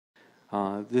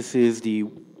This is the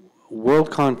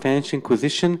Worldcon Fannish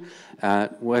Inquisition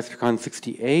at Westercon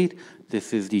 68.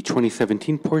 This is the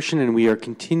 2017 portion, and we are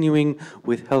continuing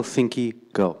with Helsinki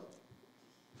Go.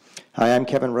 Hi, I'm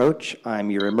Kevin Roach.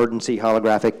 I'm your emergency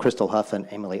holographic Crystal Huff and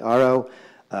Emily Aro,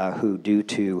 who, due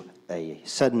to a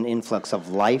sudden influx of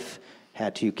life,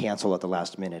 had to cancel at the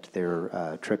last minute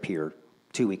their trip here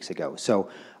 2 weeks ago. So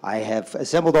I have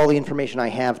assembled all the information I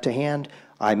have to hand.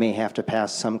 I may have to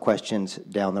pass some questions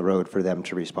down the road for them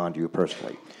to respond to you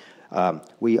personally.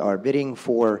 We are bidding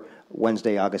for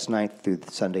Wednesday, August 9th through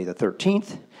Sunday the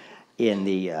 13th in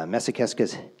the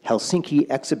Messikeskus Helsinki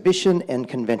Exhibition and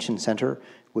Convention Center,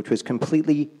 which was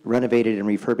completely renovated and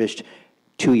refurbished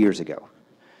 2 years ago.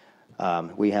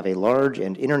 We have a large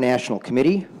and international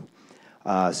committee,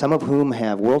 some of whom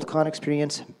have Worldcon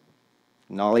experience.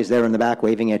 Nolly's there in the back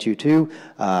waving at you too.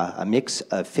 A mix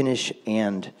of Finnish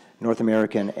and North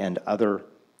American and other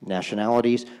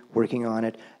nationalities working on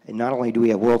it. And not only do we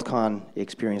have Worldcon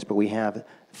experience, but we have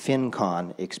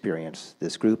FinCon experience.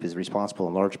 This group is responsible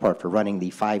in large part for running the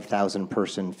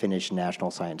 5,000-person Finnish National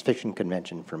Science Fiction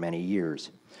Convention for many years.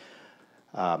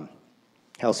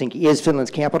 Helsinki is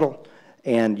Finland's capital,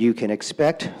 and you can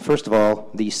expect, first of all,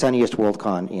 the sunniest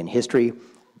Worldcon in history,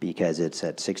 because it's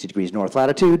at 60 degrees north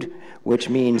latitude, which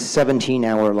means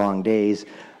 17-hour-long days.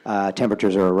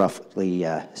 Temperatures are roughly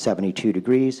 72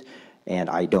 degrees, and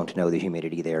I don't know the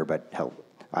humidity there, but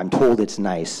I'm told it's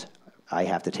nice. I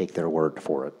have to take their word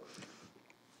for it.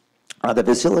 The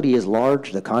facility is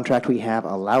large. The contract we have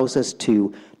allows us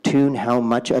to tune how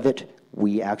much of it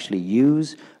we actually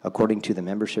use according to the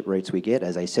membership rates we get.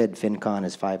 As I said, FinCon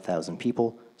is 5,000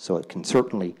 people, so it can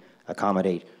certainly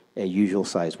accommodate a usual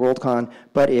size Worldcon,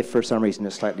 but if for some reason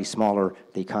it's slightly smaller,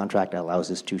 the contract allows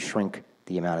us to shrink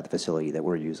the amount of the facility that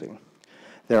we're using.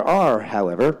 There are,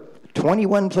 however,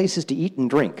 21 places to eat and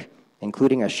drink,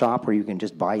 including a shop where you can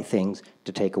just buy things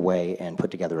to take away and put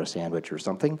together a sandwich or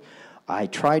something. I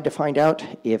tried to find out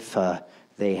if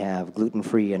they have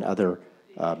gluten-free and other,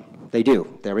 they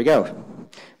do. There we go.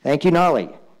 Thank you, Nolly.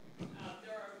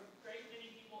 There are a great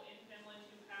many people in Finland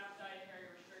who have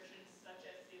dietary restrictions such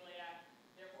as celiac.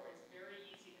 Therefore, it's very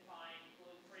easy to find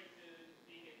gluten-free food,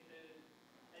 vegan food,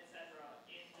 etc.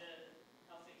 in the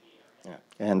Helsinki area.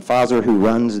 Yeah. And Fazer, who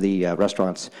runs the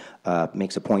restaurants,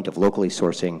 makes a point of locally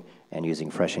sourcing and using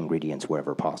fresh ingredients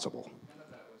wherever possible.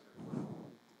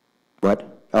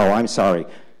 What? Oh, I'm sorry.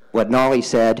 What Nolly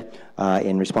said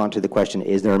in response to the question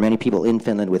is there are many people in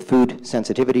Finland with food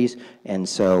sensitivities, and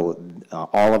so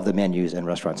all of the menus and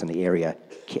restaurants in the area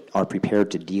are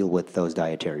prepared to deal with those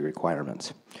dietary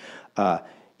requirements.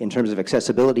 In terms of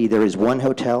accessibility, there is one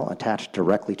hotel attached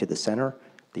directly to the center,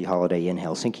 the Holiday Inn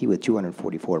Helsinki, with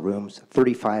 244 rooms.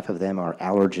 35 of them are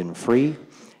allergen-free,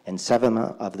 and 7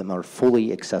 of them are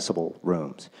fully accessible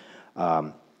rooms.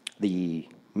 The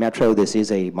metro, this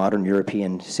is a modern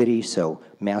European city, so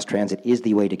mass transit is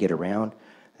the way to get around.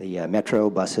 The metro,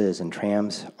 buses, and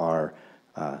trams are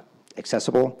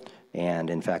accessible, and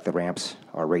in fact the ramps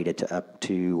are rated to up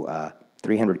to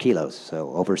 300 kilos,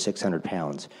 so over 600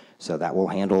 pounds. So that will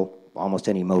handle almost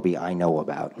any Moby I know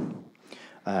about.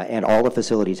 And all the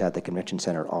facilities at the convention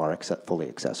center are fully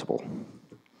accessible.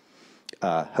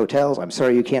 Hotels, I'm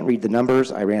sorry you can't read the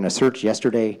numbers. I ran a search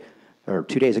yesterday, or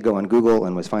 2 days ago on Google,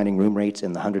 and was finding room rates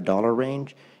in the $100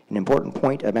 range. An important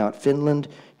point about Finland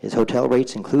is hotel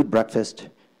rates include breakfast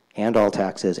and all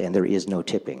taxes, and there is no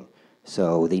tipping.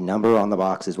 So the number on the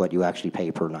box is what you actually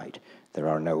pay per night. There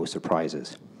are no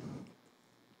surprises.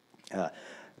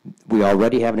 We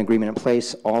already have an agreement in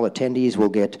place. All attendees will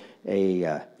get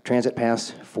a transit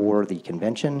pass for the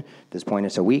convention. At this point,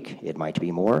 it's a week. It might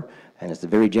be more. And it's a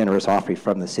very generous offer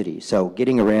from the city. So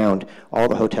getting around all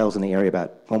the hotels in the area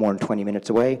about no more than 20 minutes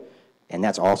away, and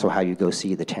that's also how you go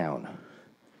see the town.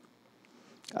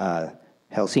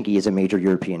 Helsinki is a major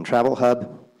European travel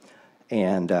hub,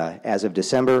 and as of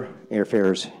December,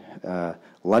 airfares,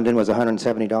 London was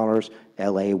 $170,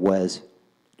 LA was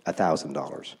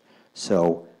 $1,000.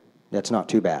 So that's not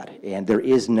too bad. And there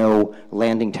is no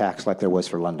landing tax like there was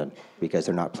for London, because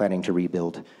they're not planning to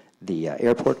rebuild the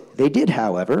airport. They did,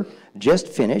 however, just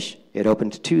finish, it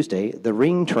opened Tuesday, the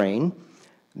ring train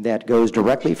that goes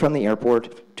directly from the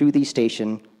airport to the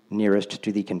station nearest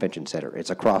to the convention center. It's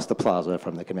across the plaza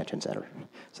from the convention center.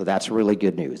 So that's really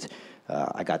good news.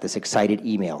 I got this excited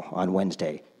email on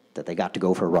Wednesday that they got to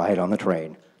go for a ride on the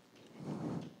train.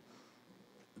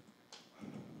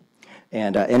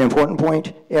 And an important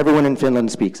point, everyone in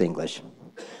Finland speaks English.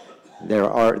 There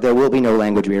will be no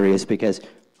language barriers because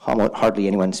hardly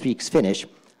anyone speaks Finnish,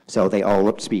 so they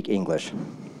all speak English.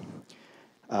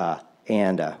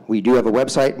 And we do have a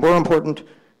website. More important,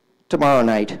 tomorrow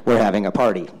night we're having a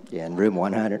party in room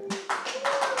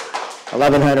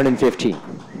 1115.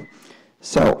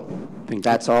 So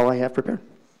that's all I have prepared.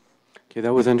 Okay,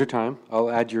 that was under time.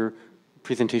 I'll add your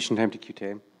presentation time to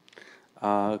QT.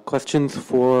 Questions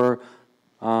for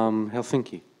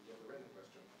Helsinki?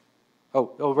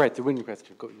 Oh, right, the written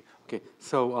question. Okay,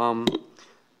 so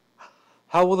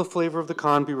how will the flavor of the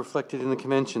con be reflected in the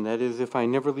convention? That is, if I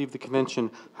never leave the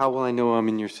convention, how will I know I'm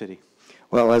in your city?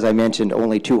 Well, as I mentioned,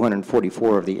 only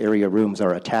 244 of the area rooms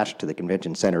are attached to the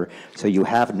convention center, so you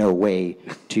have no way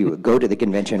to go to the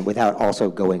convention without also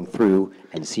going through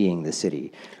and seeing the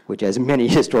city, which has many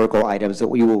historical items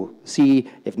that you will see,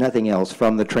 if nothing else,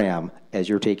 from the tram as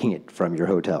you're taking it from your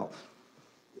hotel.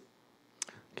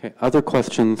 Okay, other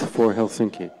questions for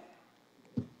Helsinki?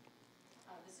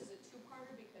 This is a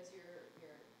two-parter because you're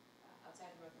outside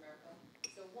of North America.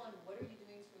 So one, what are you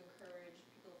doing to encourage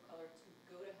people of color to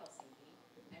go to Helsinki?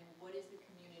 And what is the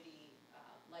community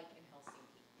like in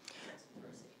Helsinki in terms of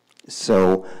diversity?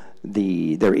 So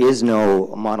there is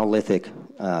no monolithic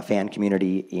fan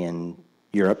community in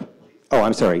Europe. Oh,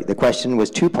 I'm sorry. The question was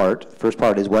two-part. The first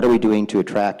part is, what are we doing to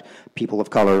attract people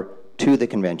of color to the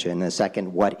convention? And the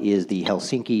second, what is the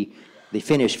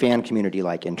Finnish fan community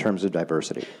like in terms of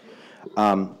diversity?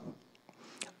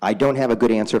 I don't have a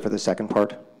good answer for the second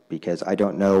part because I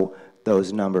don't know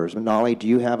those numbers. Nolly, do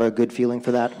you have a good feeling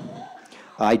for that?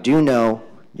 I do know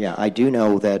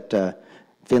that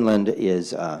Finland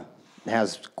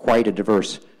has quite a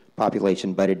diverse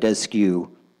population, but it does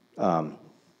skew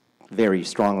very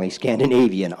strongly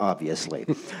Scandinavian, obviously.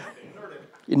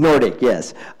 Nordic,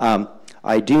 yes.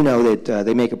 I do know that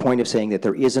they make a point of saying that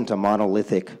there isn't a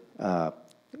monolithic or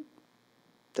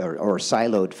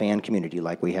siloed fan community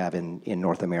like we have in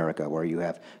North America, where you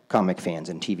have comic fans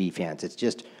and TV fans. It's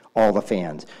just all the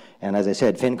fans. And as I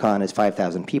said, FinCon is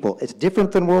 5,000 people. It's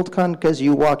different than Worldcon because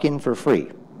you walk in for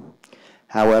free.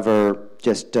 However,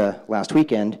 just last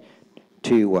weekend,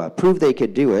 to prove they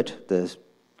could do it, this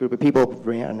group of people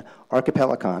ran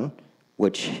Archipelagon,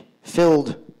 which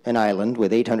filled an island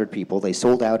with 800 people. They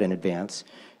sold out in advance,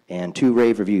 and 2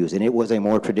 rave reviews. And it was a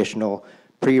more traditional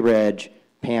pre-reg,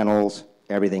 panels,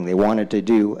 everything. They wanted to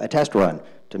do a test run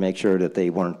to make sure that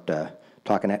they weren't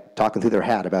talking through their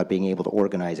hat about being able to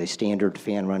organize a standard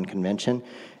fan-run convention.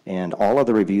 And all of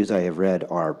the reviews I have read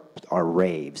are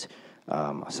raves.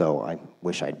 So I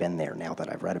wish I'd been there now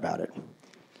that I've read about it.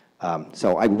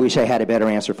 So I wish I had a better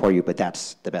answer for you, but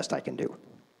that's the best I can do.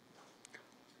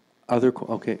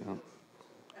 Okay.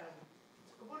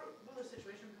 What are the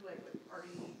situations like with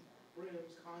party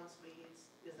rooms, con suites,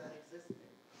 is that existing?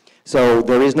 So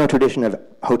there is no tradition of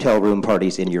hotel room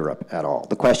parties in Europe at all.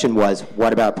 The question was,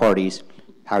 what about parties?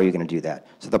 How are you going to do that?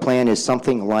 So the plan is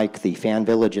something like the Fan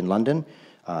Village in London,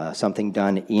 something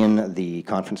done in the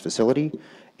conference facility,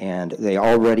 and they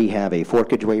already have a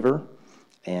forkage waiver,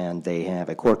 and they have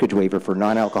a corkage waiver for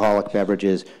non-alcoholic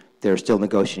beverages. They're still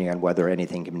negotiating on whether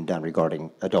anything can be done regarding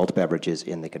adult beverages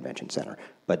in the convention center.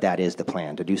 But that is the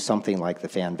plan, to do something like the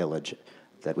Fan Village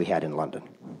that we had in London.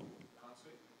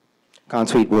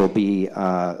 Consuite will be,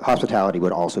 hospitality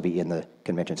would also be in the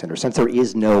convention center. Since there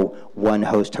is no one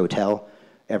host hotel,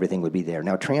 everything would be there.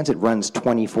 Now, transit runs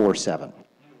 24/7.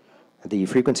 The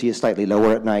frequency is slightly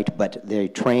lower at night, but the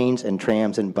trains and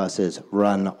trams and buses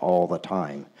run all the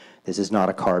time. This is not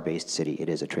a car-based city. It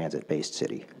is a transit-based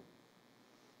city.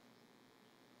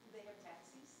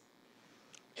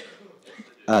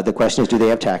 The question is, do they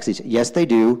have taxis? Yes, they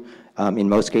do. In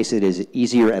most cases, it is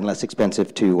easier and less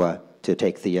expensive to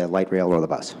take the light rail or the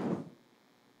bus.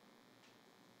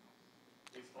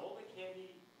 Is all the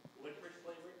candy licorice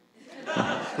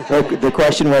flavored? The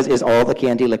question was, is all the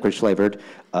candy licorice flavored?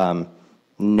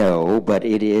 No, but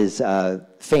it is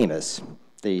famous.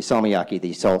 The salmiakki,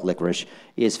 the salt licorice,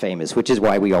 is famous, which is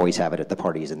why we always have it at the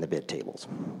parties and the bid tables.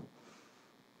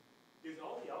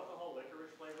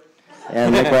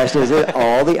 And the question is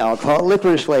all the alcohol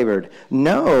licorice flavored?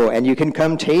 No, and you can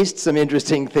come taste some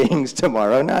interesting things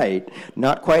tomorrow night.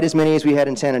 Not quite as many as we had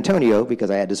in San Antonio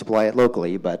because I had to supply it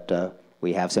locally, but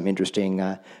we have some interesting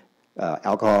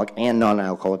alcoholic and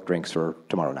non-alcoholic drinks for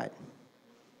tomorrow night.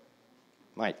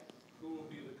 Mike. Who will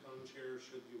be the con-chairs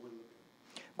should you win the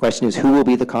bid? Question is, who will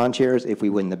be the con-chairs if we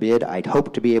win the bid? I'd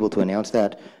hope to be able to announce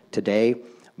that today,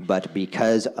 but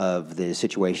because of the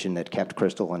situation that kept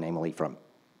Crystal and Emily from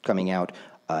coming out,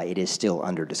 it is still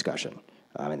under discussion,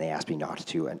 and they asked me not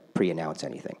to pre-announce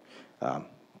anything.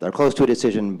 They're close to a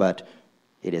decision, but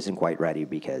it isn't quite ready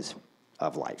because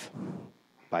of life.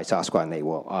 By Sasquan, they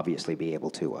will obviously be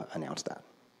able to announce that.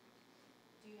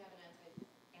 Do you have an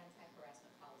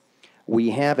anti-harassment policy? We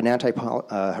have an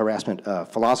anti-harassment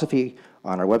philosophy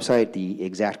on our website. The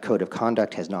exact code of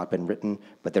conduct has not been written,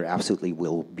 but there absolutely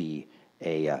will be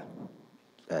an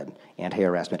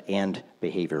anti-harassment and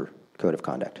behavior code of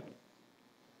conduct.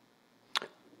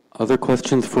 Other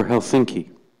questions for Helsinki?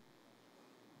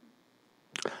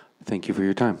 Thank you for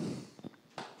your time.